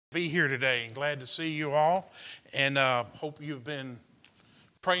Be here today and glad to see you all, and hope you've been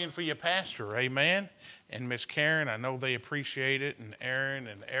praying for your pastor, amen, and Miss Karen. I know they appreciate it, and Aaron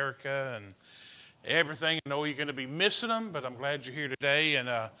and Erica and everything. I know you're going to be missing them, but I'm glad you're here today, and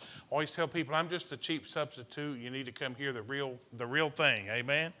always tell people I'm just a cheap substitute. You need to come hear the real thing,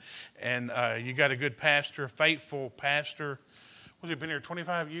 amen, and you got a good pastor, a faithful pastor. Was he been here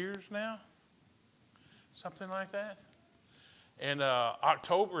 25 years now? Something like that? And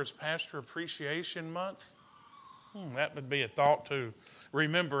October is Pastor Appreciation Month. That would be a thought to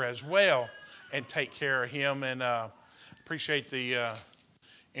remember as well and take care of him. And appreciate the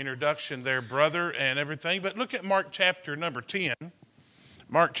introduction there, brother, and everything. But look at Mark chapter number 10.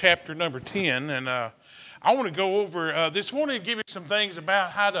 Mark chapter number 10. And I want to go over this morning and give you some things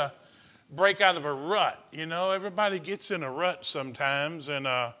about how to break out of a rut. You know, everybody gets in a rut sometimes, and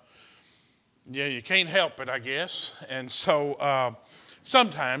yeah, you can't help it, I guess. And so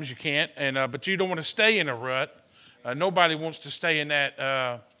sometimes you can't, but you don't want to stay in a rut. Nobody wants to stay in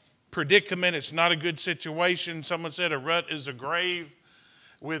that predicament. It's not a good situation. Someone said a rut is a grave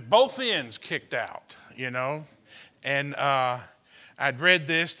with both ends kicked out, you know. And I'd read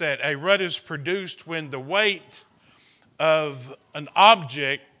this, that a rut is produced when the weight of an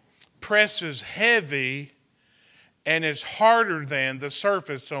object presses heavy and it's harder than the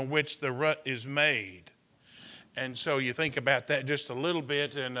surface on which the rut is made. And so you think about that just a little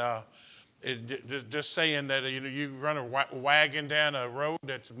bit, and just saying that you run a wagon down a road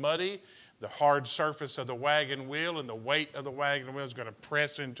that's muddy, the hard surface of the wagon wheel and the weight of the wagon wheel is going to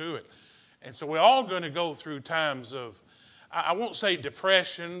press into it. And so we're all going to go through times of, I won't say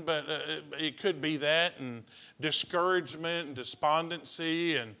depression, but it could be that, and discouragement and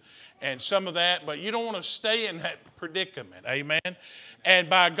despondency and some of that, but you don't want to stay in that predicament, amen? And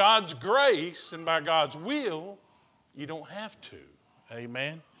by God's grace and by God's will, you don't have to,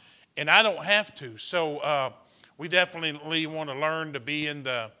 amen? And I don't have to. So we definitely want to learn to be in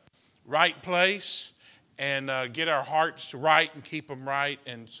the right place and get our hearts right and keep them right.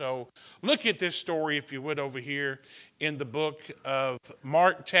 And so look at this story, if you would, over here in the book of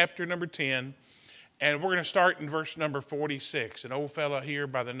Mark chapter number 10. And we're going to start in verse number 46. An old fella here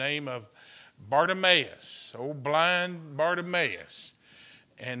by the name of Bartimaeus, old blind Bartimaeus.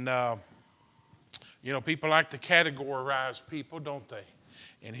 And, you know, people like to categorize people, don't they?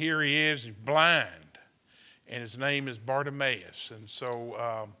 And here he is, he's blind. And his name is Bartimaeus. And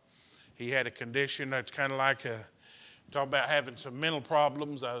so he had a condition that's kind of like talk about having some mental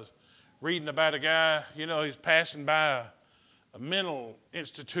problems. I was reading about a guy, you know, he's passing by a mental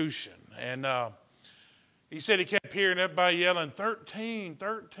institution. And he said he kept hearing everybody yelling, 13,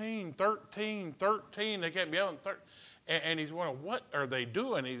 13, 13, 13. They kept yelling, 13. And he's wondering, what are they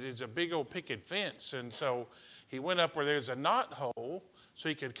doing? It's a big old picket fence. And so he went up where there's a knothole so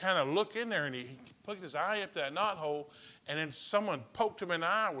he could kind of look in there. And he put his eye up that knothole. And then someone poked him in the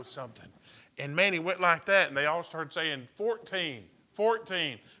eye with something. And man, he went like that. And they all started saying, 14,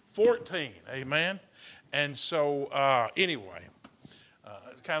 14, 14. Amen. And so anyway.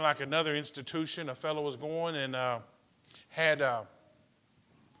 Kind of like another institution, a fellow was going and had,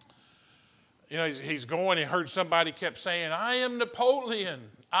 you know, he's going, he heard somebody kept saying, I am Napoleon,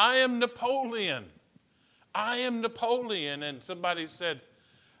 I am Napoleon, I am Napoleon. And somebody said,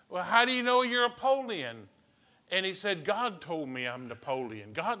 well, how do you know you're Napoleon? And he said, God told me I'm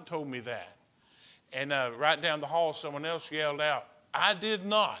Napoleon. God told me that. And right down the hall, someone else yelled out, I did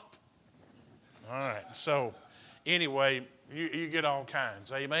not. All right, so anyway, you get all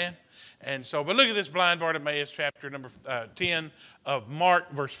kinds, amen? And so, but look at this blind Bartimaeus, chapter number 10 of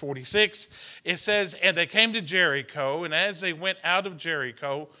Mark, verse 46. It says, and they came to Jericho, and as they went out of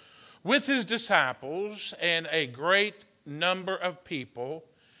Jericho with his disciples and a great number of people,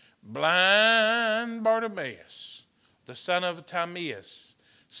 blind Bartimaeus, the son of Timaeus,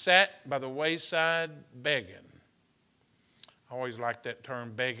 sat by the wayside begging. I always liked that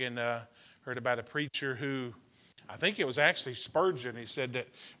term, begging. Heard about a preacher who, I think it was actually Spurgeon. He said that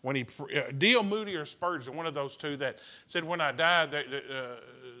when D.L. Moody or Spurgeon, one of those two, that said when I die, they're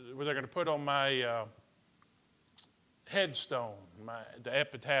going to put on my headstone, the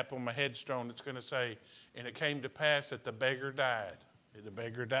epitaph on my headstone, it's going to say, and it came to pass that the beggar died. The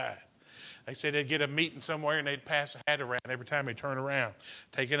beggar died. They said they'd get a meeting somewhere and they'd pass a hat around every time they turn around,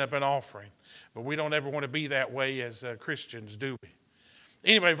 taking up an offering. But we don't ever want to be that way as Christians, do we?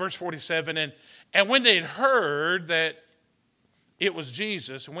 Anyway, verse 47, and when they had heard that it was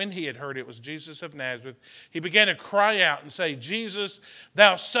Jesus, when he had heard it was Jesus of Nazareth, he began to cry out and say, Jesus,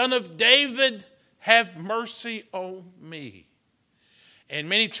 thou son of David, have mercy on me. And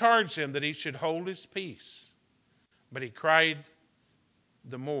many charged him that he should hold his peace. But he cried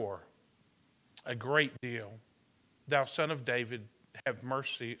the more, a great deal. Thou son of David, have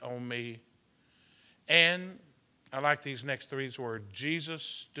mercy on me. And I like these next three words. Jesus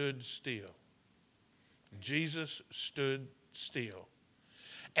stood still. Jesus stood still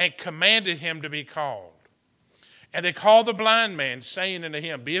and commanded him to be called. And they called the blind man, saying unto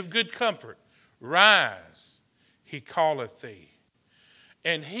him, Be of good comfort, rise, he calleth thee.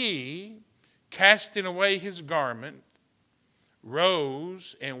 And he, casting away his garment,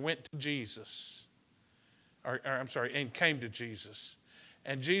 rose and went to Jesus. And came to Jesus.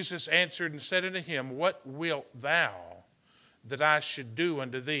 And Jesus answered and said unto him, What wilt thou that I should do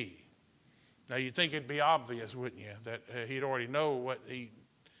unto thee? Now you'd think it'd be obvious, wouldn't you, that he'd already know what he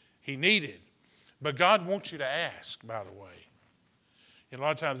needed. But God wants you to ask, by the way. And a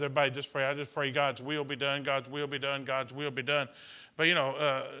lot of times everybody just pray, I just pray God's will be done, God's will be done, God's will be done. But,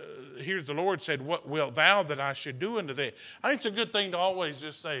 here's the Lord said, What wilt thou that I should do unto thee? I think it's a good thing to always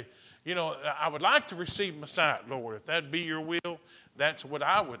just say, I would like to receive my sight, Lord. If that be your will, that's what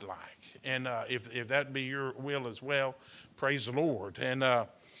I would like. And if that be your will as well, praise the Lord. And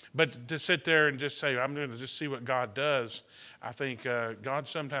but to sit there and just say, I'm going to just see what God does, I think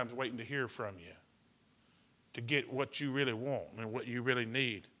God's sometimes waiting to hear from you to get what you really want and what you really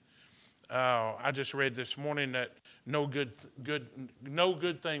need. I just read this morning that no good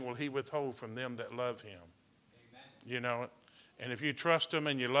thing will he withhold from them that love him. Amen. And if you trust him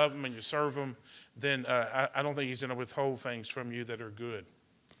and you love him and you serve him, then I don't think he's going to withhold things from you that are good.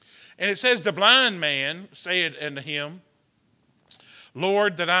 And it says, the blind man said unto him,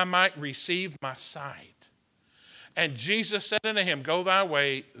 Lord, that I might receive my sight. And Jesus said unto him, Go thy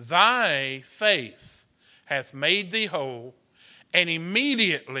way, thy faith hath made thee whole. And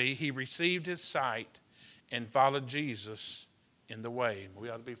immediately he received his sight and followed Jesus in the way. We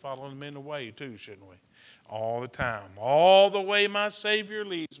ought to be following him in the way too, shouldn't we? All the time. All the way my Savior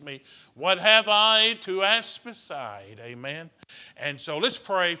leads me. What have I to ask beside? Amen. And so let's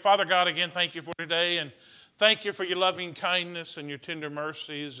pray. Father God, again, thank you for today. And thank you for your loving kindness and your tender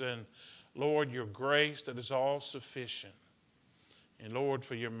mercies. And Lord, your grace that is all sufficient. And Lord,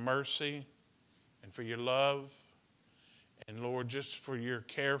 for your mercy and for your love. And Lord, just for your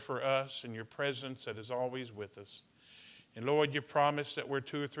care for us and your presence that is always with us. And Lord, you promise that where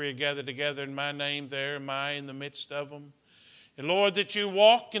two or three are gathered together in my name, there am I in the midst of them. And Lord, that you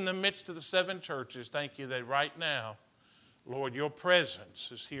walk in the midst of the 7 churches. Thank you that right now, Lord, your presence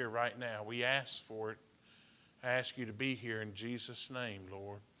is here right now. We ask for it. I ask you to be here in Jesus' name,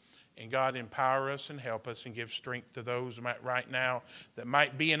 Lord. And God, empower us and help us and give strength to those right now that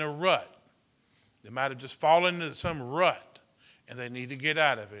might be in a rut. They might have just fallen into some rut and they need to get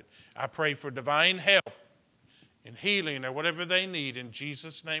out of it. I pray for divine help and healing or whatever they need. In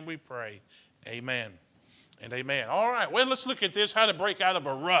Jesus' name we pray. Amen and amen. All right, well, let's look at this, how to break out of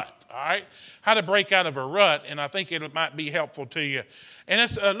a rut, all right? How to break out of a rut, and I think it might be helpful to you. And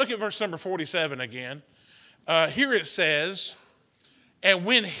let's look at verse number 47 again. Here it says, And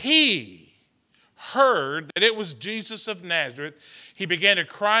when he heard that it was Jesus of Nazareth, he began to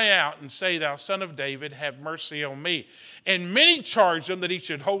cry out and say, Thou son of David, have mercy on me. And many charged him that he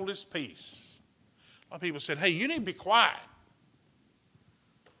should hold his peace. A lot of people said, hey, you need to be quiet.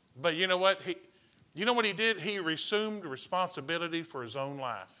 But you know what? You know what he did? He assumed responsibility for his own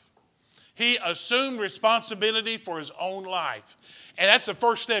life. He assumed responsibility for his own life. And that's the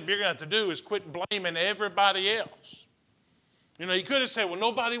first step you're going to have to do is quit blaming everybody else. He could have said, well,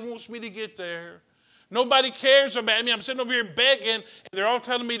 nobody wants me to get there. Nobody cares about me. I'm sitting over here begging, and they're all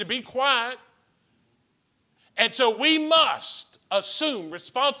telling me to be quiet. And so we must assume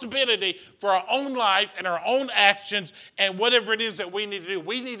responsibility for our own life and our own actions and whatever it is that we need to do.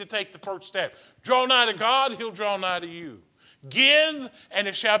 We need to take the first step. Draw nigh to God, he'll draw nigh to you. Give, and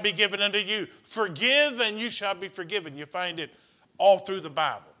it shall be given unto you. Forgive, and you shall be forgiven. You find it all through the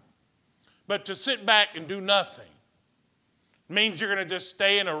Bible. But to sit back and do nothing means you're going to just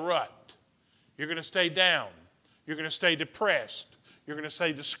stay in a rut. You're going to stay down. You're going to stay depressed. You're going to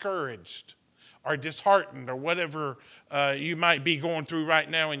stay discouraged or disheartened or whatever you might be going through right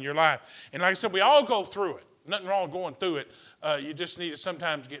now in your life. And like I said, we all go through it. Nothing wrong going through it. You just need to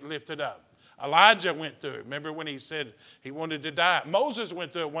sometimes get lifted up. Elijah went through it. Remember when he said he wanted to die? Moses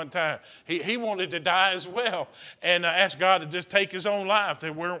went through it one time. He wanted to die as well and asked God to just take his own life.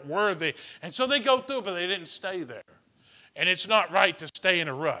 They weren't worthy. And so they go through it, but they didn't stay there. And it's not right to stay in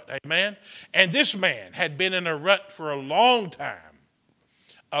a rut. Amen? And this man had been in a rut for a long time.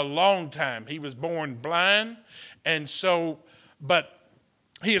 A long time. He was born blind. And so, but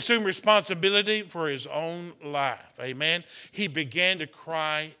he assumed responsibility for his own life. Amen? He began to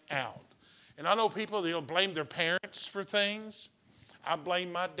cry out. And I know people, they'll blame their parents for things. I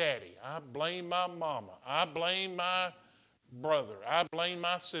blame my daddy. I blame my mama. I blame my brother. I blame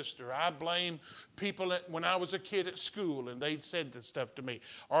my sister. I blame people when I was a kid at school and they'd said this stuff to me.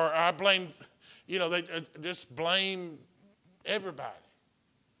 Or I blame, they just blame everybody,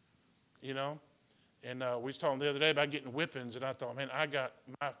 And we was talking the other day about getting whippings, and I thought, man, I got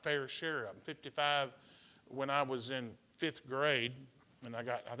my fair share of them. 55 when I was in 5th grade, and I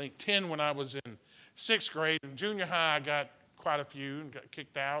got, I think, 10 when I was in 6th grade. In junior high, I got quite a few and got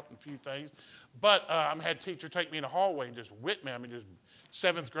kicked out and a few things. But I had a teacher take me in the hallway and just whip me. I mean, just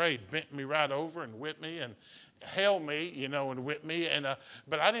 7th grade, bent me right over and whipped me and held me, and whipped me.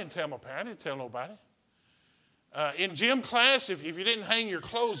 But I didn't tell my parents. I didn't tell nobody. In gym class, if you didn't hang your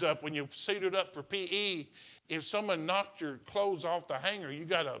clothes up when you suited up for PE, if someone knocked your clothes off the hanger, you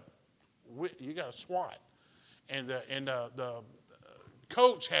got a swat. And the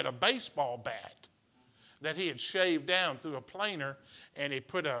coach had a baseball bat that he had shaved down through a planer, and he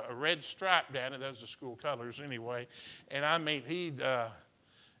put a red stripe down it. That was the school colors anyway. And I mean, he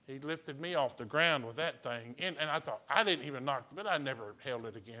lifted me off the ground with that thing. And I thought, I didn't even knock it, but I never held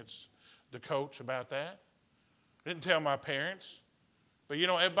it against the coach about that. Didn't tell my parents. But,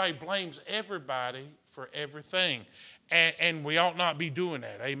 everybody blames everybody for everything. And we ought not be doing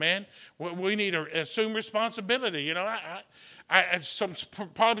that. Amen? We need to assume responsibility. I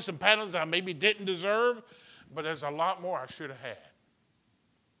probably some penalties I maybe didn't deserve, but there's a lot more I should have had.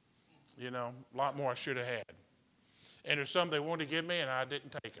 A lot more I should have had. And there's some they wanted to give me, and I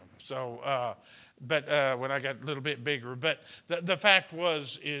didn't take them. So, but when I got a little bit bigger. But the fact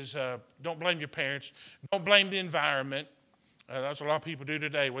is don't blame your parents. Don't blame the environment. That's what a lot of people do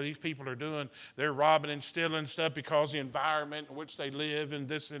today. What these people are doing, they're robbing and stealing stuff because the environment in which they live and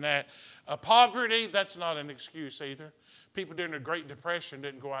this and that. Poverty, that's not an excuse either. People during the Great Depression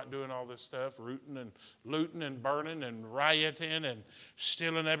didn't go out doing all this stuff, rooting and looting and burning and rioting and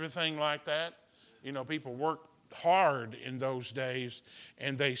stealing everything like that. People worked hard in those days,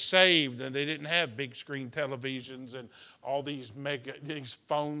 and they saved, and they didn't have big screen televisions and all these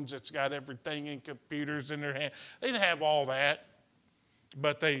phones that's got everything and computers in their hand. They didn't have all that,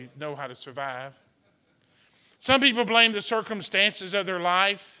 but they know how to survive. Some people blame the circumstances of their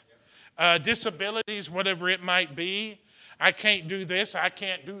life, disabilities, whatever it might be. I can't do this, I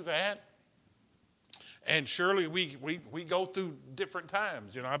can't do that. And surely we go through different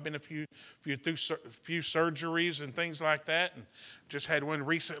times. I've been through few surgeries and things like that, and just had one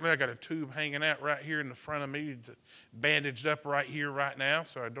recently. I got a tube hanging out right here in the front of me, bandaged up right here right now,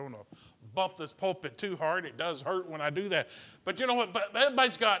 so I don't bump this pulpit too hard. It does hurt when I do that. But you know what? But everybody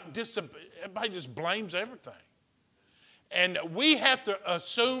just blames everything. And we have to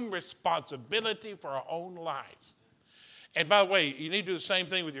assume responsibility for our own life. And by the way, you need to do the same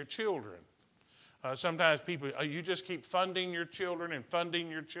thing with your children. Sometimes people, you just keep funding your children and funding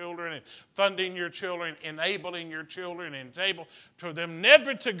your children and funding your children, enabling your children, and enable for them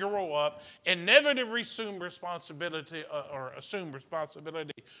never to grow up and never to assume responsibility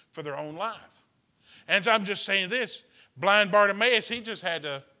for their own life. And so I'm just saying this, blind Bartimaeus, he just had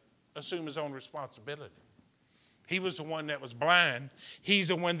to assume his own responsibility. He was the one that was blind. He's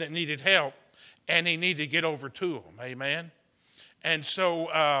the one that needed help, and he needed to get over to him. Amen? And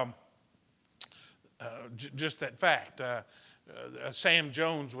so just that fact. Sam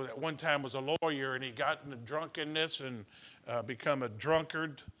Jones at one time was a lawyer, and he got into drunkenness and become a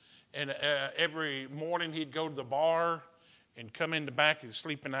drunkard. And every morning he'd go to the bar and come in the back, he'd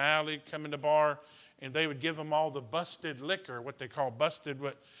sleep in the alley, come in the bar, and they would give him all the busted liquor, what they call busted.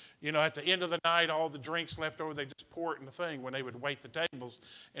 But, at the end of the night, all the drinks left over, they just pour it in the thing when they would wait the tables.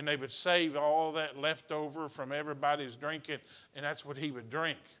 And they would save all that left over from everybody's drinking, and that's what he would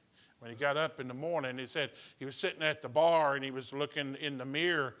drink. When he got up in the morning, he said he was sitting at the bar and he was looking in the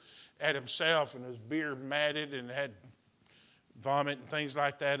mirror at himself, and his beard matted and had vomit and things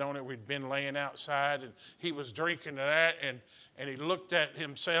like that on it. We'd been laying outside, and he was drinking that, and he looked at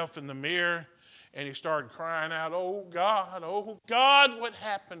himself in the mirror, and he started crying out, oh, God, what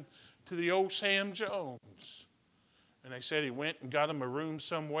happened to the old Sam Jones? And they said he went and got him a room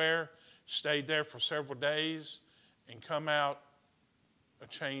somewhere, stayed there for several days, and come out a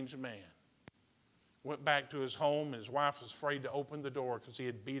changed man. Went back to his home, and his wife was afraid to open the door because he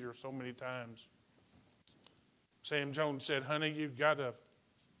had beat her so many times. Sam Jones said, honey, you got a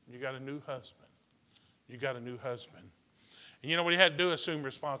new husband. You got a new husband. And you know what he had to do? Assume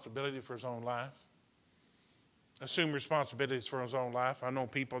responsibility for his own life. Assume responsibilities for his own life. I know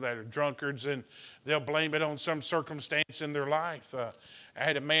people that are drunkards, and they'll blame it on some circumstance in their life. I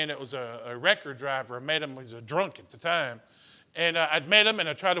had a man that was a record driver. I met him. He was a drunk at the time. And I'd met him, and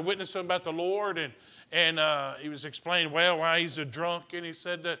I tried to witness to him about the Lord, and he was explaining, well, why he's a drunk. And he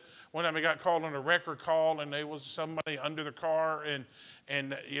said that one time he got called on a wrecker call, and there was somebody under the car, and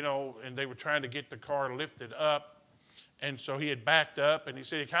they were trying to get the car lifted up. And so he had backed up, and he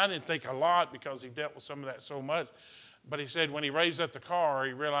said he kind of didn't think a lot because he dealt with some of that so much. But he said when he raised up the car,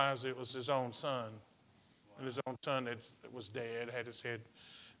 he realized it was his own son. And his own son was dead, had his head.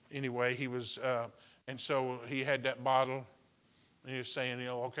 Anyway, he was, and so he had that bottle. And he was saying,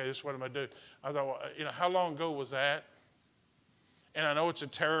 okay, this is what I'm going to do. I thought, well, how long ago was that? And I know it's a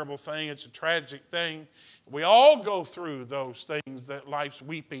terrible thing. It's a tragic thing. We all go through those things, that life's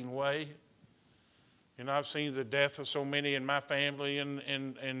weeping way. I've seen the death of so many in my family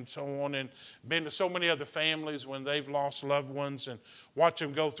and so on, and been to so many other families when they've lost loved ones and watch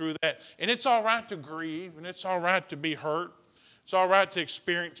them go through that. And it's all right to grieve, and it's all right to be hurt. It's all right to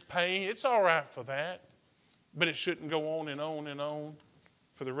experience pain. It's all right for that. But it shouldn't go on and on and on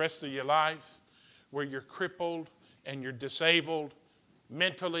for the rest of your life, where you're crippled and you're disabled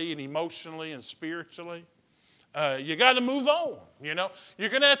mentally and emotionally and spiritually. You got to move on, You're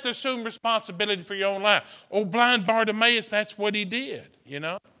going to have to assume responsibility for your own life. Old blind Bartimaeus, that's what he did,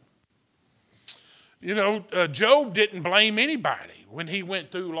 Job didn't blame anybody. When he went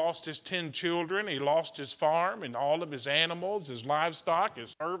through, lost his 10 children, he lost his farm and all of his animals, his livestock,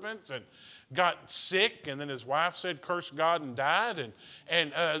 his servants, and got sick. And then his wife said, curse God, and died.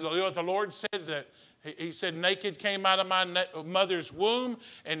 And the Lord said that, he said, naked came out of my mother's womb,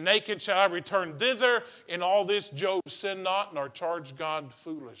 and naked shall I return thither. In all this, Job sinned not, nor charged God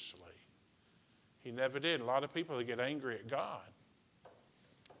foolishly. He never did. A lot of people, they get angry at God.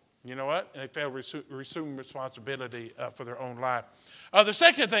 You know what? And they fail to assume responsibility for their own life. The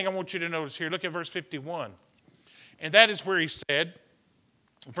second thing I want you to notice here, look at verse 51. And that is where he said,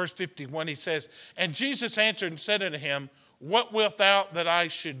 verse 51, he says, and Jesus answered and said unto him, what wilt thou that I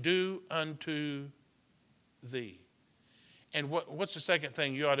should do unto thee? And what's the second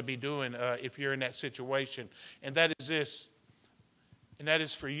thing you ought to be doing if you're in that situation? And that is this, and that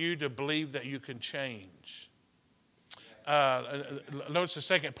is for you to believe that you can change. Notice the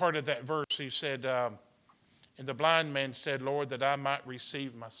second part of that verse. He said, and the blind man said, Lord, that I might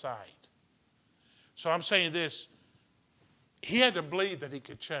receive my sight. So I'm saying this, he had to believe that he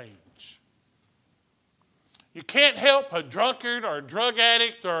could change. You can't help a drunkard or a drug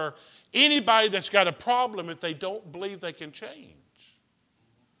addict or anybody that's got a problem if they don't believe they can change.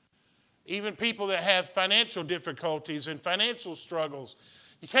 Even people that have financial difficulties and financial struggles,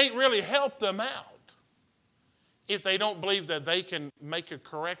 you can't really help them out if they don't believe that they can make a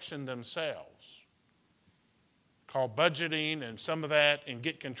correction themselves. Called budgeting and some of that, and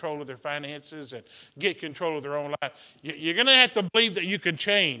get control of their finances and get control of their own life. You're going to have to believe that you can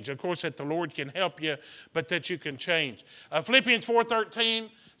change. Of course, that the Lord can help you, but that you can change. Philippians 4:13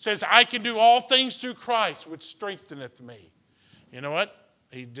 says, I can do all things through Christ, which strengtheneth me. You know what?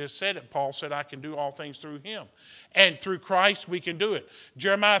 He just said it. Paul said, I can do all things through him. And through Christ, we can do it.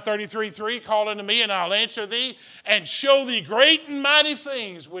 Jeremiah 33:3, call unto me, and I'll answer thee, and show thee great and mighty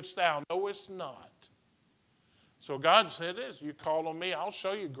things which thou knowest not. So God said this, you call on me, I'll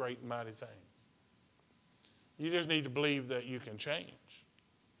show you great and mighty things. You just need to believe that you can change.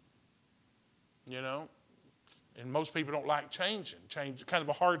 And most people don't like changing. Change is kind of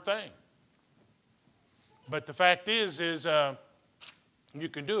a hard thing. But the fact is you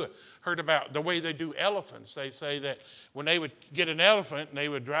can do it. Heard about the way they do elephants. They say that when they would get an elephant, they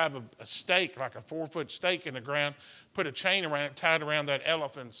would drive a stake, like a 4-foot stake in the ground, put a chain around it, tied around that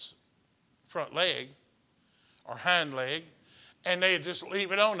elephant's front leg or hind leg, and they'd just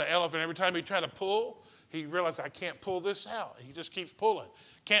leave it on the elephant. Every time he tried to pull, he realized, I can't pull this out. He just keeps pulling.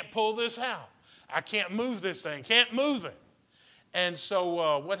 Can't pull this out. I can't move this thing. Can't move it. And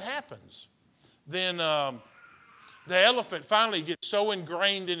so what happens? Then the elephant finally gets so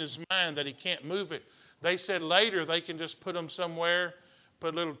ingrained in his mind that he can't move it. They said later they can just put him somewhere,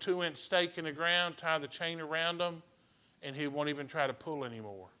 put a little 2-inch stake in the ground, tie the chain around him, and he won't even try to pull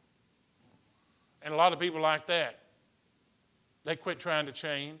anymore. And a lot of people like that. They quit trying to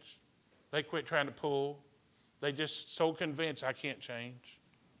change. They quit trying to pull. They just so convinced, I can't change.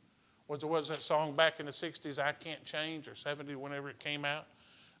 Was that song back in the 60s, I Can't Change, or 70, whenever it came out?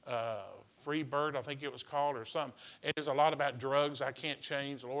 Free Bird, I think it was called, or something. It is a lot about drugs. I can't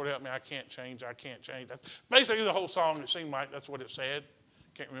change. Lord help me, I can't change. I can't change. That's basically the whole song. It seemed like that's what it said.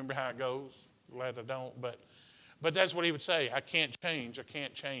 Can't remember how it goes. Glad I don't. But that's what he would say. I can't change. I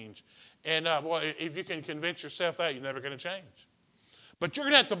can't change. And if you can convince yourself that, you're never going to change. But you're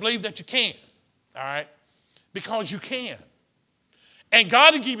going to have to believe that you can. All right? Because you can. And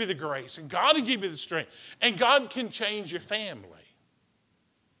God will give you the grace, and God will give you the strength, and God can change your family.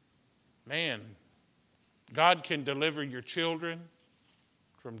 Man, God can deliver your children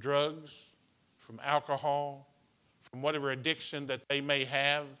from drugs, from alcohol, from whatever addiction that they may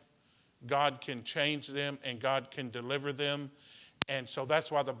have. God can change them, and God can deliver them. And so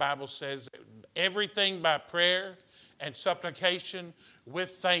that's why the Bible says everything by prayer and supplication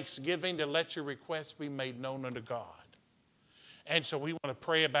with thanksgiving, to let your requests be made known unto God. And so we want to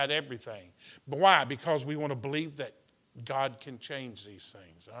pray about everything. But why? Because we want to believe that God can change these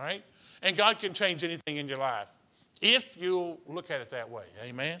things, all right? And God can change anything in your life if you'll look at it that way,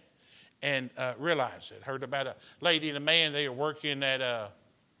 amen? And realize it. Heard about a lady and a man, they were working at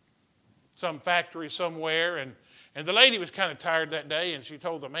some factory somewhere, and the lady was kind of tired that day, and she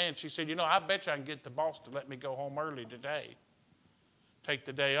told the man, she said, I bet you I can get the boss to let me go home early today, take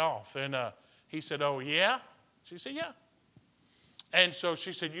the day off. And he said, oh, yeah? She said, yeah. And so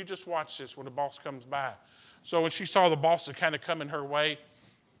she said, you just watch this when the boss comes by. So when she saw the boss was kind of coming her way,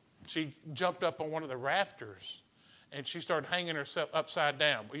 she jumped up on one of the rafters, and she started hanging herself upside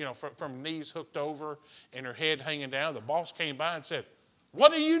down, from knees hooked over and her head hanging down. The boss came by and said,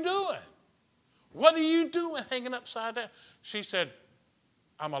 what are you doing? What are you doing hanging upside down? She said,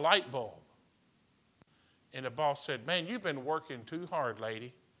 I'm a light bulb. And the boss said, man, you've been working too hard,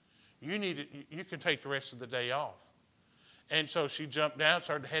 lady. You can take the rest of the day off. And so she jumped down,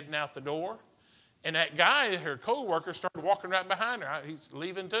 started heading out the door. And that guy, her co-worker, started walking right behind her. He's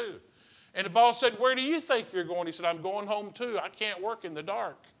leaving too. And the boss said, where do you think you're going? He said, I'm going home too. I can't work in the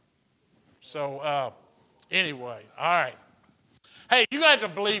dark. So anyway, all right. Hey, you got to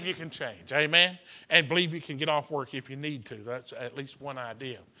believe you can change, amen? And believe you can get off work if you need to. That's at least one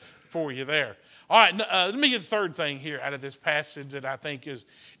idea for you there. All right, let me get the third thing here out of this passage that I think is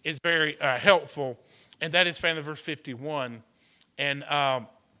very helpful, and that is found in verse 51. And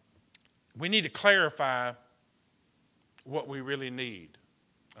we need to clarify what we really need,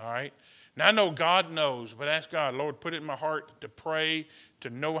 all right? Now, I know God knows, but ask God, Lord, put it in my heart to pray, to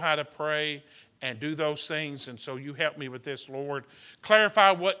know how to pray, and do those things. And so you help me with this, Lord.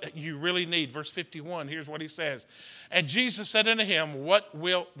 Clarify what you really need. Verse 51, here's what he says. And Jesus said unto him, what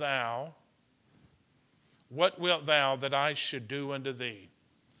wilt thou that I should do unto thee?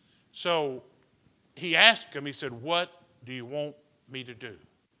 So he asked him, he said, what do you want me to do?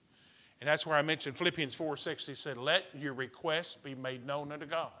 And that's where I mentioned Philippians 4:6. He said, let your requests be made known unto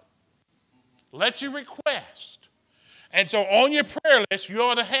God. Let your request. And so on your prayer list, you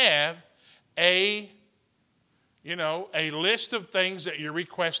ought to have a list of things that you're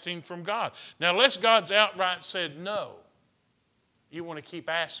requesting from God. Now, unless God's outright said no, you want to keep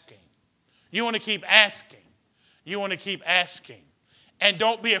asking. You want to keep asking. You want to keep asking. And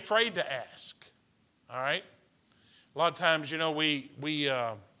don't be afraid to ask. All right? A lot of times, we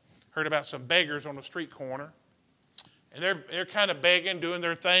heard about some beggars on the street corner. And they're kind of begging, doing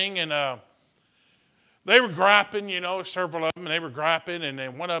their thing, and they were griping, several of them, and they were griping, and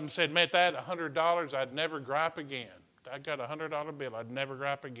then one of them said, man, if I had $100, I'd never gripe again. I got a $100 bill, I'd never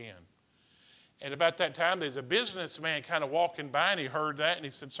gripe again. And about that time, there's a businessman kind of walking by, and he heard that, and he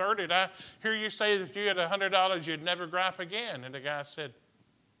said, sir, did I hear you say that if you had $100, you'd never gripe again? And the guy said,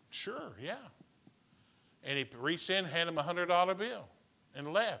 sure, yeah. And he reached in, handed him a $100 bill,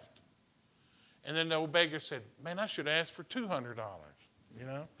 and left. And then the old beggar said, man, I should ask for $200,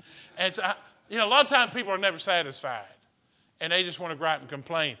 And so a lot of times people are never satisfied, and they just want to gripe and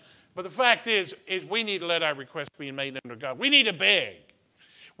complain. But the fact is we need to let our requests be made known to God. We need to beg.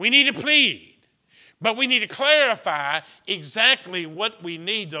 We need to plead. But we need to clarify exactly what we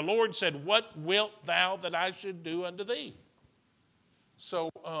need. The Lord said, what wilt thou that I should do unto thee? So,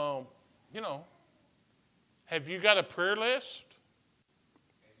 have you got a prayer list?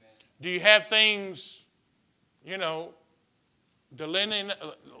 Amen. Do you have things,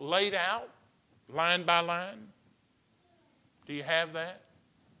 laid out? Line by line? Do you have that?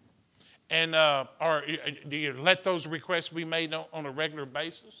 And or do you let those requests be made on a regular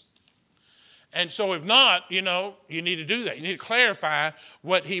basis? And so if not, you need to do that. You need to clarify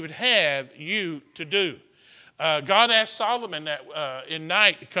what he would have you to do. God asked Solomon that in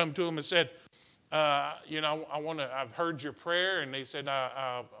night to come to him and said, I've heard your prayer, and they said,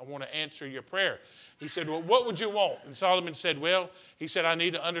 I want to answer your prayer. He said, well, what would you want? And Solomon said, I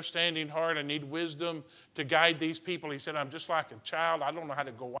need an understanding heart. I need wisdom to guide these people. He said, I'm just like a child. I don't know how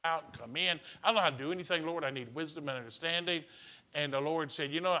to go out and come in. I don't know how to do anything, Lord. I need wisdom and understanding. And the Lord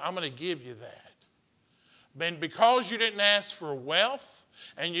said, I'm going to give you that. And because you didn't ask for wealth,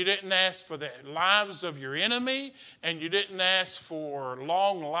 and you didn't ask for the lives of your enemy, and you didn't ask for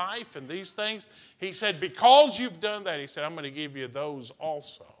long life and these things, he said, because you've done that, he said, I'm going to give you those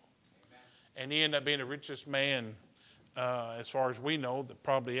also. Amen. And he ended up being the richest man, as far as we know, that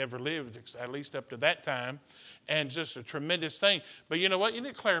probably ever lived, at least up to that time. And just a tremendous thing. But you know what? You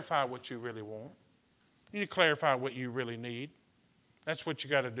need to clarify what you really want. You need to clarify what you really need. That's what you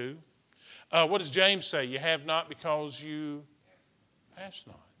got to do. What does James say? You have not because you ask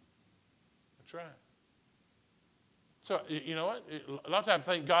not. That's right. So, you know what? A lot of times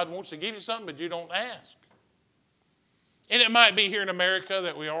I think God wants to give you something, but you don't ask. And it might be here in America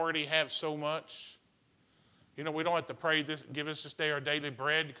that we already have so much. You know, we don't have to pray, give us this day our daily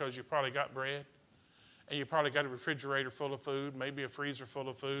bread, because you probably got bread. And you probably got a refrigerator full of food, maybe a freezer full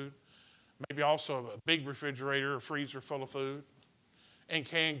of food. Maybe also a big refrigerator, a freezer full of food. And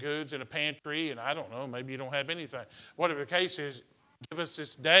canned goods in a pantry, and I don't know, maybe you don't have anything. Whatever the case is, give us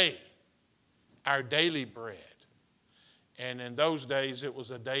this day our daily bread. And in those days, it was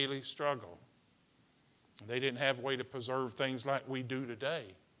a daily struggle. They didn't have a way to preserve things like we do today.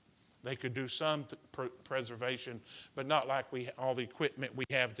 They could do some preservation, but not like all the equipment we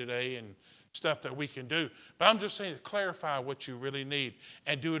have today and stuff that we can do. But I'm just saying to clarify what you really need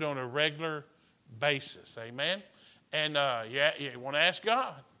and do it on a regular basis. Amen? And you want to ask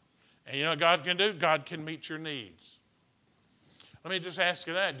God. And you know what God can do? God can meet your needs. Let me just ask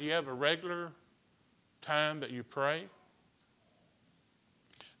you that. Do you have a regular time that you pray?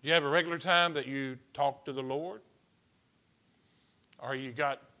 Do you have a regular time that you talk to the Lord? Or you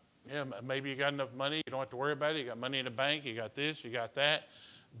got, maybe you got enough money, you don't have to worry about it. You got money in the bank, you got this, you got that.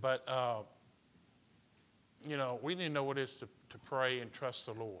 But, we need to know what it is to pray and trust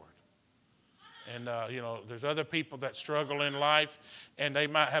the Lord. And, there's other people that struggle in life, and they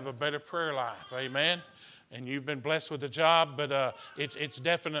might have a better prayer life. Amen? And you've been blessed with a job, but it's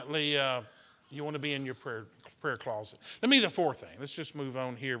definitely, you want to be in your prayer closet. Let me do the fourth thing. Let's just move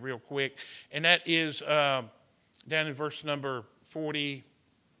on here real quick. And that is down in verse number 40.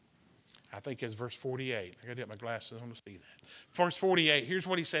 I think it's verse 48. I got to get my glasses on to see that. Verse 48, here's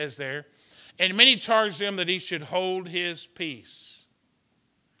what he says there. And many charged him that he should hold his peace.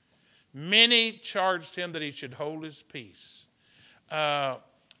 Many charged him that he should hold his peace. Something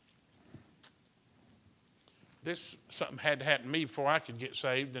had to happen to me before I could get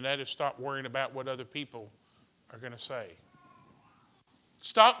saved, and that is stop worrying about what other people are going to say.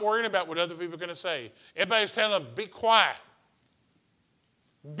 Stop worrying about what other people are going to say. Everybody's telling them, be quiet.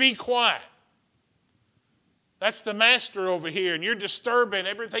 Be quiet. That's the master over here, and you're disturbing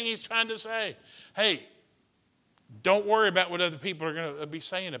everything he's trying to say. Hey, don't worry about what other people are going to be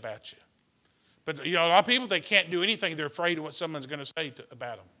saying about you. But a lot of people, they can't do anything. They're afraid of what someone's going to say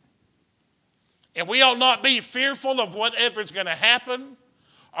about them. And we ought not be fearful of whatever's going to happen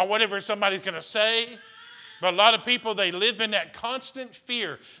or whatever somebody's going to say. But a lot of people, they live in that constant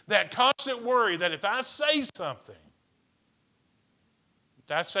fear, that constant worry that if I say something,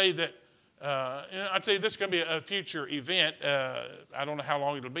 if I say that, I tell you, this is going to be a future event. I don't know how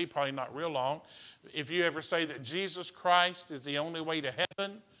long it'll be, probably not real long. If you ever say that Jesus Christ is the only way to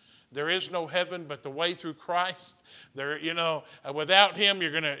heaven, there is no heaven but the way through Christ. Without him,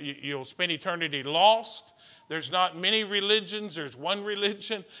 you'll spend eternity lost. There's not many religions. There's one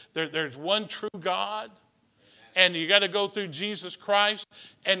religion. There's one true God. And you got to go through Jesus Christ.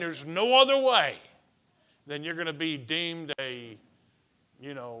 And there's no other way than you're going to be deemed a,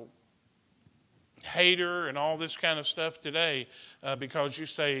 hater and all this kind of stuff today because you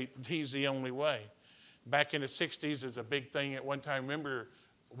say he's the only way. Back in the 60s, it's a big thing at one time. Remember,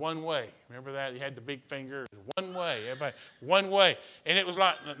 one way. Remember that? You had the big finger. One way. Everybody, one way. And it was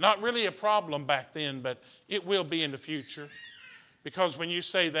like not really a problem back then, but it will be in the future. Because when you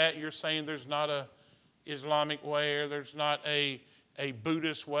say that, you're saying there's not a Islamic way, or there's not a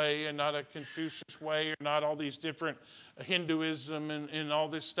Buddhist way, and not a Confucius way, or not all these different Hinduism and all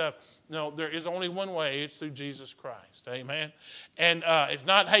this stuff. No, there is only one way. It's through Jesus Christ. Amen? And it's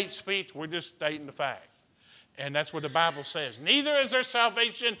not hate speech. We're just stating the fact. And that's what the Bible says. Neither is there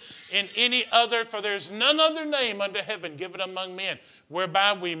salvation in any other, for there's none other name under heaven given among men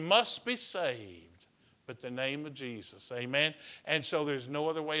whereby we must be saved but the name of Jesus. Amen? And so there's no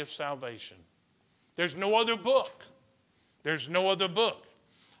other way of salvation. There's no other book. There's no other book.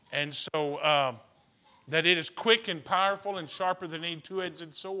 And so that it is quick and powerful and sharper than any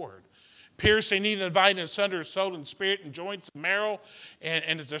two-edged sword, piercing even dividing asunder soul and spirit and joints and marrow,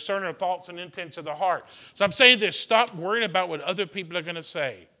 and the discerner of thoughts and intents of the heart. So I'm saying this, stop worrying about what other people are going to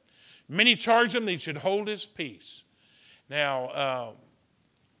say. Many charge him that he should hold his peace. Now,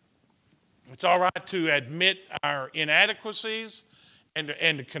 It's all right to admit our inadequacies and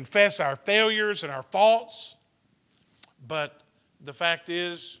to confess our failures and our faults. But the fact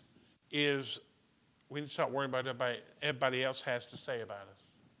is we need to stop worrying about what everybody else has to say about us.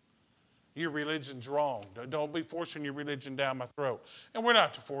 Your religion's wrong. Don't be forcing your religion down my throat. And we're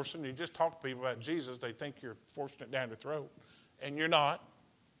not forcing. You just talk to people about Jesus, they think you're forcing it down their throat. And you're not.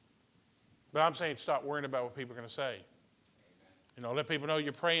 But I'm saying stop worrying about what people are going to say. You know, let people know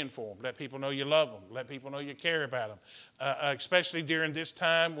you're praying for them. Let people know you love them. Let people know you care about them. Especially during this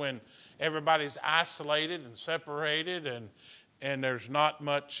time when everybody's isolated and separated and there's not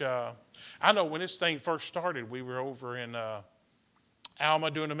much. I know when this thing first started, we were over in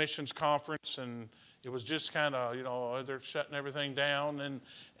Alma doing a missions conference, and it was just kind of, you know, they're shutting everything down.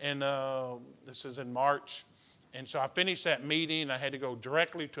 And this is in March. And so I finished that meeting. I had to go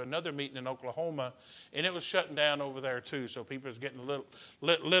directly to another meeting in Oklahoma, and it was shutting down over there too. So people was getting a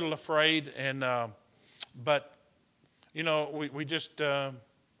little afraid. And but you know, we just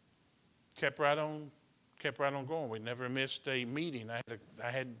kept right on going. We never missed a meeting. I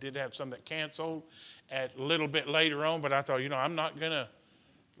did have some that canceled at a little bit later on, but I thought, you know, I'm not gonna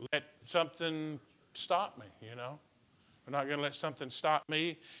let something stop me. You know, I'm not gonna let something stop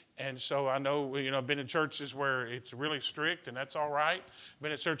me. And so I know, you know, I've been in churches where it's really strict, and that's all right.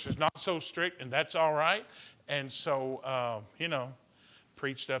 Been in churches not so strict, and that's all right. And so, you know,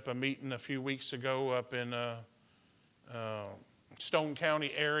 preached up a meeting a few weeks ago up in Stone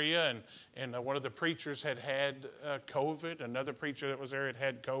County area, and one of the preachers had COVID. Another preacher that was there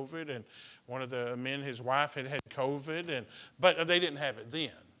had COVID, and one of the men, his wife, had COVID, but they didn't have it then.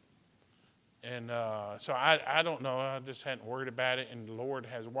 And so I don't know. I just hadn't worried about it, and the Lord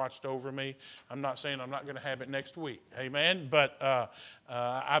has watched over me. I'm not saying I'm not going to have it next week. Amen. But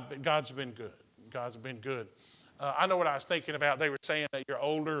God's been good. God's been good. I know what I was thinking about. They were saying that you're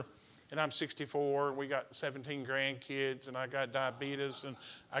older, and I'm 64, and we got 17 grandkids, and I got diabetes, and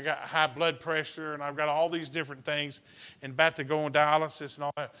I got high blood pressure, and I've got all these different things, and about to go on dialysis and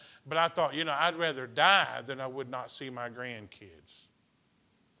all that. But I thought, you know, I'd rather die than I would not see my grandkids.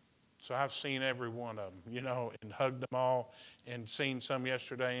 So I've seen every one of them, you know, and hugged them all, and seen some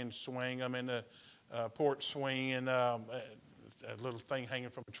yesterday and swing them in the porch swing, and a little thing hanging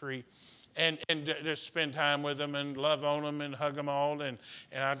from a tree, and just spend time with them and love on them and hug them all, and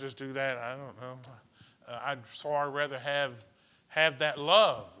I just do that. I don't know. I'd far rather have that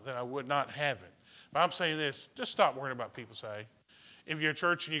love than I would not have it. But I'm saying this: just stop worrying about what people say. If you're a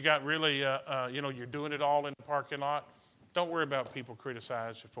church and you got really, you know, you're doing it all in the parking lot, don't worry about people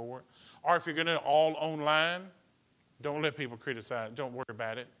criticize you for it. Or if you're going to all online, don't let people criticize. Don't worry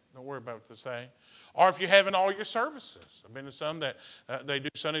about it. Don't worry about what they say. Or if you're having all your services. I've been to some that they do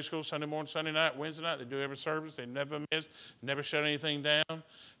Sunday school, Sunday morning, Sunday night, Wednesday night. They do every service. They never miss, never shut anything down.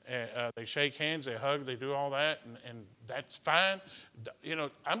 They shake hands, they hug, they do all that, and that's fine. You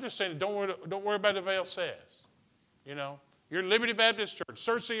know, I'm just saying, don't worry about what the veil says. You know. You're Liberty Baptist Church,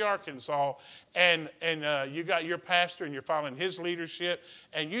 Searcy, Arkansas, and you got your pastor and you're following his leadership,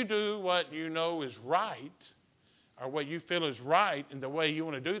 and you do what you know is right, or what you feel is right in the way you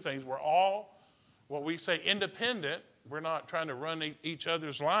want to do things. We're all, what we say, independent. We're not trying to run each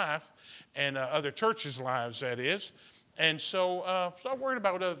other's life and other churches' lives, that is. And so stop worrying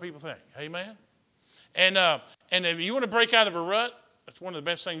about what other people think. Amen? And if you want to break out of a rut, that's one of the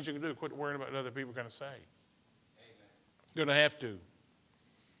best things you can do. Quit worrying about what other people are going to say. Going to have to,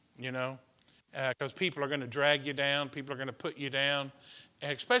 you know, because people are going to drag you down. People are going to put you down,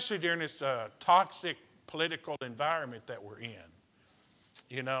 and especially during this toxic political environment that we're in,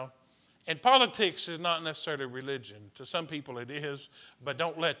 you know. And politics is not necessarily religion. To some people it is, but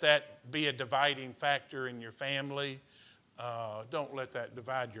don't let that be a dividing factor in your family. Don't let that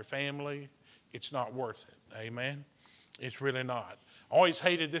divide your family. It's not worth it. Amen? It's really not. I always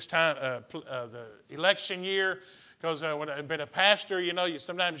hated this time, the election year. Because when I've been a pastor, you know,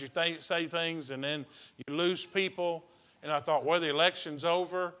 sometimes you say things and then you lose people. And I thought, well, the election's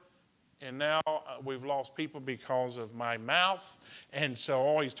over. And now we've lost people because of my mouth. And so I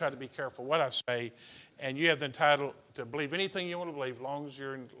always try to be careful what I say. And you have the entitled to believe anything you want to believe as long as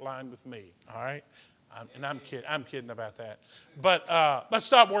you're in line with me. All right? And I'm kidding about that. But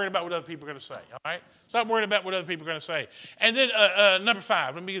stop worrying about what other people are going to say. All right? Stop worrying about what other people are going to say. And then number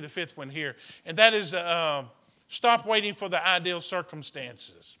 5, let me give the 5th one here. And that is... stop waiting for the ideal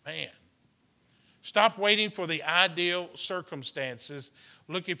circumstances. Man. Stop waiting for the ideal circumstances.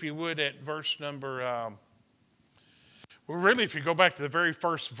 Look, if you would, at verse number... well, really, if you go back to the very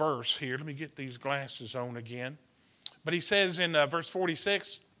first verse here. Let me get these glasses on again. But he says in verse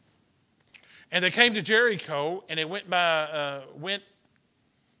 46, and they came to Jericho, and they went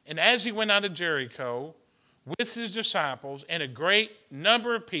And as he went out of Jericho with his disciples and a great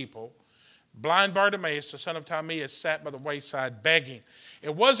number of people, blind Bartimaeus, the son of Timaeus, sat by the wayside begging.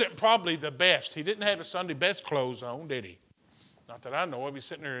 It wasn't probably the best. He didn't have his Sunday best clothes on, did he? Not that I know of. He's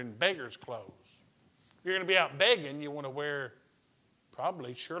sitting there in beggar's clothes. If you're going to be out begging, you want to wear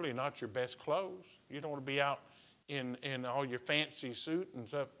surely not your best clothes. You don't want to be out in all your fancy suit and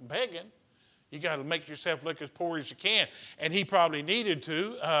stuff begging. You got to make yourself look as poor as you can. And he probably needed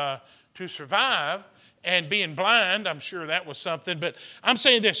to survive. And being blind, I'm sure that was something. But I'm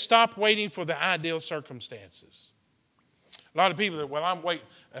saying this, stop waiting for the ideal circumstances. A lot of people that, well, I'm waiting.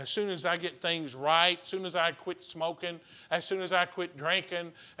 As soon as I get things right, as soon as I quit smoking, as soon as I quit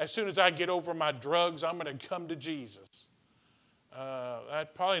drinking, as soon as I get over my drugs, I'm going to come to Jesus.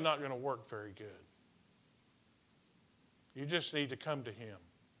 That's probably not going to work very good. You just need to come to him.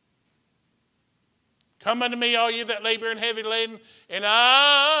 Come unto me, all you that labor and heavy laden, and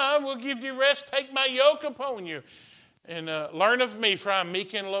I will give you rest. Take my yoke upon you. And learn of me, for I am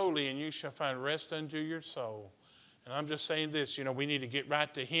meek and lowly, and you shall find rest unto your soul. And I'm just saying this, we need to get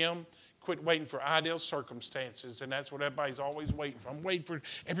right to him. Quit waiting for ideal circumstances, and that's what everybody's always waiting for. I'm waiting for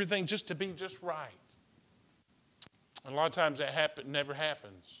everything just to be just right. And a lot of times that never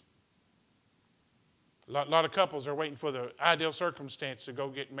happens. A lot of couples are waiting for the ideal circumstance to go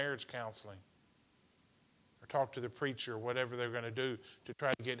get marriage counseling or talk to the preacher or whatever they're going to do to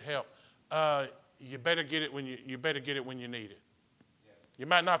try to get help. You better get it when you need it. Yes. You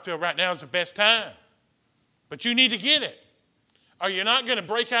might not feel right now is the best time, but you need to get it. Or you're not going to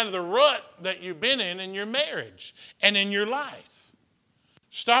break out of the rut that you've been in your marriage and in your life.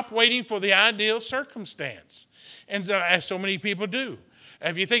 Stop waiting for the ideal circumstance. And as so many people do.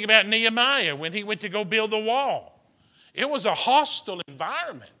 If you think about Nehemiah, when he went to go build the wall, it was a hostile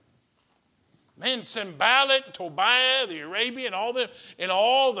environment. Man, Sanballat, Tobiah, the Arabian, all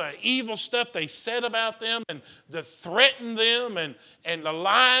the evil stuff they said about them and the threatened them and the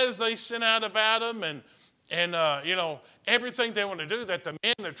lies they sent out about them and everything they want to do, that the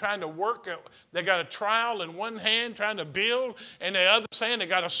men are trying to work. They got a trowel in one hand trying to build, and the other saying they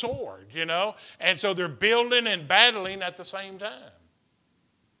got a sword, And so they're building and battling at the same time.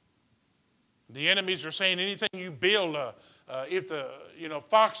 The enemies are saying anything you build, if the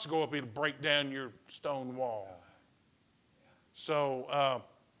fox go up, it'll break down your stone wall. So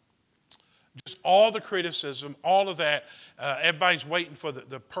just all the criticism, all of that, everybody's waiting for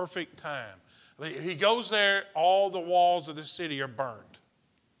the perfect time. He goes there, all the walls of the city are burnt.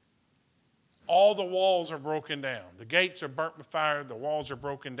 All the walls are broken down. The gates are burnt with fire. The walls are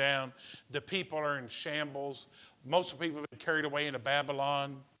broken down. The people are in shambles. Most of the people have been carried away into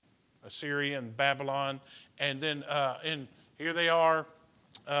Babylon, Assyria and Babylon. And then here they are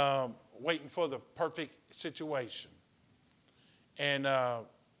waiting for the perfect situation. And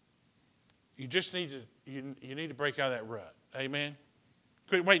you just need to break out of that rut. Amen?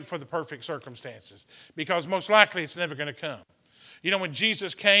 Quit waiting for the perfect circumstances, because most likely it's never going to come. When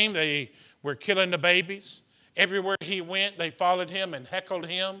Jesus came, they were killing the babies. Everywhere he went, they followed him and heckled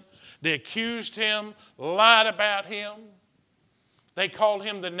him. They accused him, lied about him. They called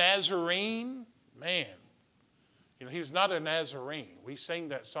him the Nazarene. Man, he was not a Nazarene. We sing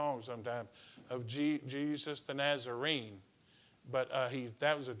that song sometimes of Jesus the Nazarene, but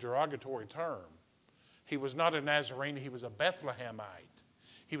that was a derogatory term. He was not a Nazarene. He was a Bethlehemite.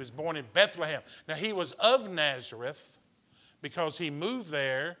 He was born in Bethlehem. Now, he was of Nazareth because he moved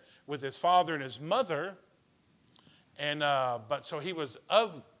there with his father and his mother. And but so he was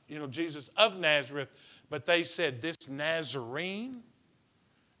of, Jesus of Nazareth. But they said this Nazarene,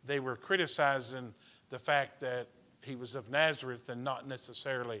 they were criticizing the fact that he was of Nazareth and not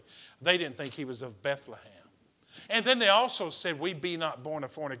necessarily, they didn't think he was of Bethlehem. And then they also said, we be not born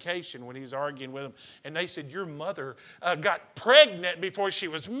of fornication, when he was arguing with them. And they said, your mother got pregnant before she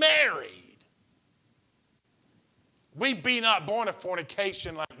was married. We be not born of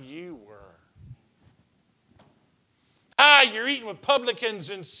fornication like you were. You're eating with publicans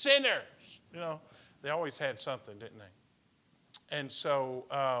and sinners. They always had something, didn't they? And so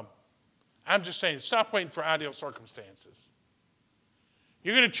I'm just saying, stop waiting for ideal circumstances.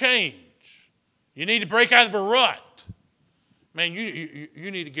 You're going to change. You need to break out of a rut. Man, you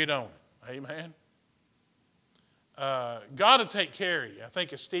need to get on it. Amen. God will take care of you. I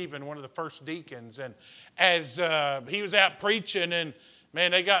think of Stephen, one of the first deacons, and as he was out preaching, and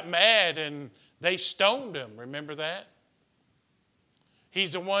man, they got mad and they stoned him. Remember that?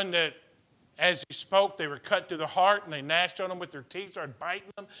 He's the one that, As he spoke, they were cut to the heart, and they gnashed on them with their teeth, started biting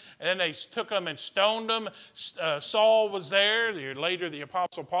them. And then they took them and stoned them. Saul was there, later the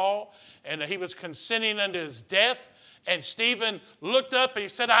Apostle Paul, and he was consenting unto his death. And Stephen looked up and he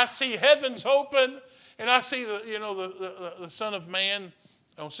said, I see heavens open, and I see the Son of Man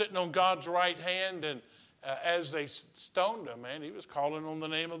sitting on God's right hand. And as they stoned him, man, he was calling on the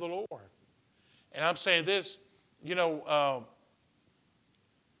name of the Lord. And I'm saying this,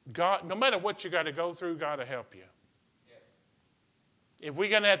 God, no matter what you got to go through, God will help you. Yes. If we're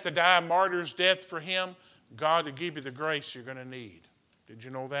going to have to die a martyr's death for him, God will give you the grace you're going to need. Did you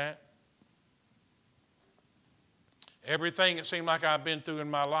know that? Everything it seemed like I've been through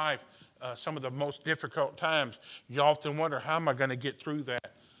in my life, some of the most difficult times, you often wonder, how am I going to get through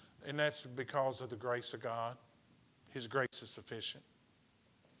that? And that's because of the grace of God. His grace is sufficient.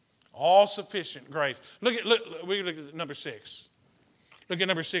 All sufficient grace. We look at number 6. Look at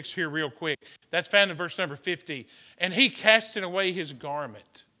number 6 here real quick. That's found in verse number 50. And he casted away his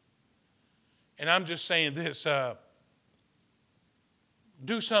garment. And I'm just saying this.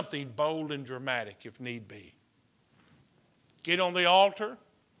 Do something bold and dramatic if need be. Get on the altar.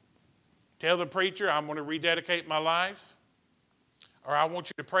 Tell the preacher, I'm going to rededicate my life. Or I want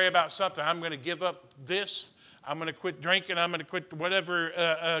you to pray about something. I'm going to give up this. I'm going to quit drinking. I'm going to quit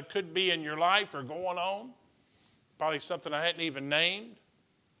whatever could be in your life or going on. Probably something I hadn't even named.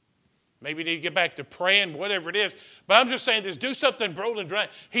 Maybe you need to get back to praying, whatever it is. But I'm just saying this, do something bold and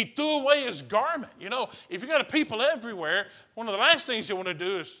dramatic. He threw away his garment. If you've got people everywhere, one of the last things you want to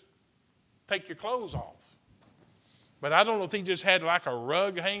do is take your clothes off. But I don't know if he just had like a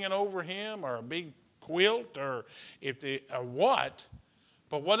rug hanging over him or a big quilt or what.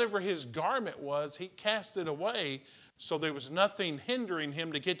 But whatever his garment was, he cast it away so there was nothing hindering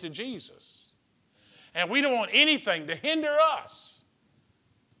him to get to Jesus. And we don't want anything to hinder us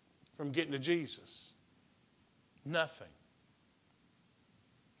from getting to Jesus. Nothing.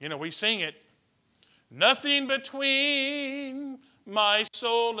 We sing it. Nothing between my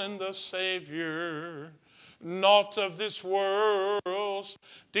soul and the Savior. Naught of this world's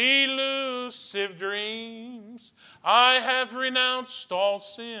delusive dreams. I have renounced all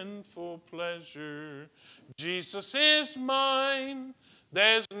sinful pleasure. Jesus is mine.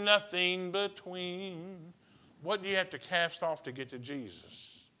 There's nothing between. What do you have to cast off to get to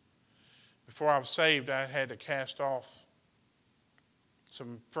Jesus? Before I was saved, I had to cast off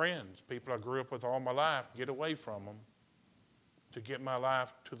some friends, people I grew up with all my life, get away from them to get my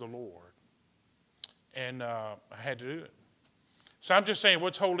life to the Lord. And I had to do it. So I'm just saying,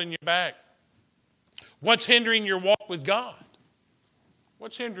 what's holding you back? What's hindering your walk with God?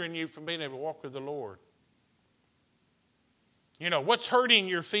 What's hindering you from being able to walk with the Lord? What's hurting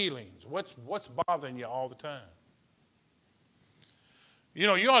your feelings? What's bothering you all the time?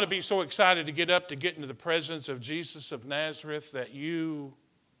 You ought to be so excited to get into the presence of Jesus of Nazareth that you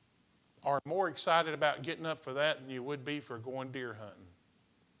are more excited about getting up for that than you would be for going deer hunting,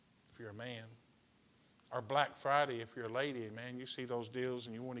 if you're a man. Or Black Friday, if you're a lady, man, you see those deals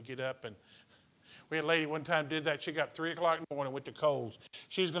and you want to get up. And we had a lady one time did that. She got 3 o'clock in the morning, went to Kohl's.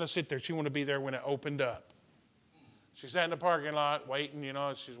 She was going to sit there. She wanted to be there when it opened up. She sat in the parking lot waiting,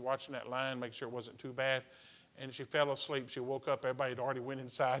 she's watching that line, make sure it wasn't too bad. And she fell asleep. She woke up. Everybody had already went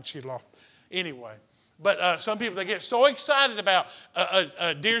inside. She lost. Anyway. But some people, they get so excited about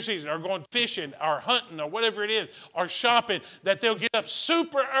deer season or going fishing or hunting or whatever it is or shopping that they'll get up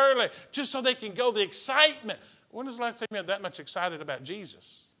super early just so they can go. The excitement. When was the last time you had that much excited about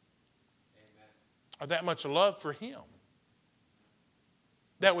Jesus? Amen. Or that much love for him?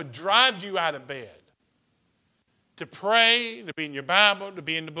 That would drive you out of bed to pray, to be in your Bible, to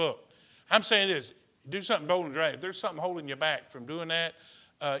be in the book. I'm saying this. Do something bold and dramatic. If there's something holding you back from doing that,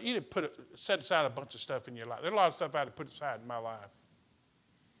 you need to set aside a bunch of stuff in your life. There's a lot of stuff I had to put aside in my life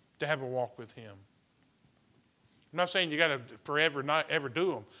to have a walk with him. I'm not saying you got to forever not ever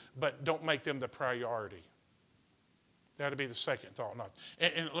do them, but don't make them the priority. That would be the second thought.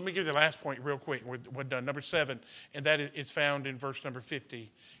 And let me give you the last point real quick. We're done. Number 7, and that is found in verse number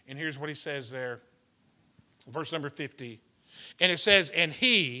 50. And here's what he says there. Verse number 50. And it says, and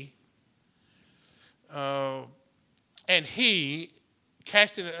he,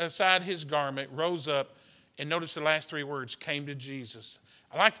 casting aside his garment, rose up, and notice the last 3 words, came to Jesus.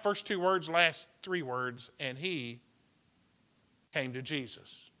 I like the first 2 words, last 3 words, and he came to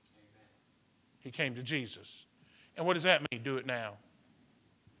Jesus. Amen. He came to Jesus. And what does that mean? Do it now.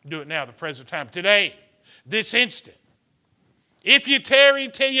 Do it now, the present time. Today, this instant. If you tarry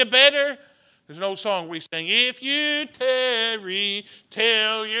till you're better. There's an old song we sing, if you tarry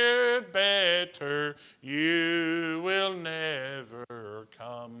till you're better, you will never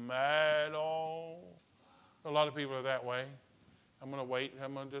come at all. A lot of people are that way. I'm going to wait.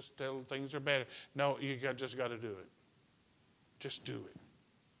 I'm going to just tell things are better. No, just got to do it. Just do it.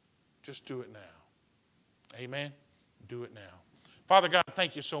 Just do it now. Amen? Do it now. Father God,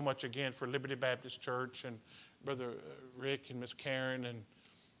 thank you so much again for Liberty Baptist Church and Brother Rick and Miss Karen and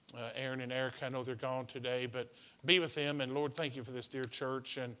Aaron and Eric. I know they're gone today, but be with them. And Lord, thank you for this dear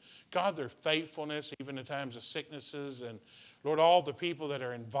church. And God, their faithfulness, even in times of sicknesses. And Lord, all the people that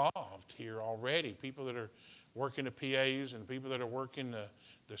are involved here already, people that are working the PAs and people that are working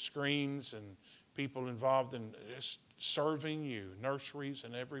the screens and people involved in just serving you, nurseries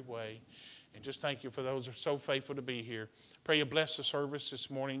in every way. And just thank you for those who are so faithful to be here. Pray you bless the service this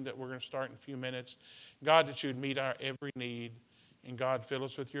morning that we're going to start in a few minutes. God, that you'd meet our every need. And God, fill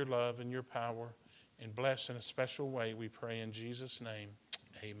us with your love and your power. And bless in a special way, we pray in Jesus' name.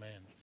 Amen.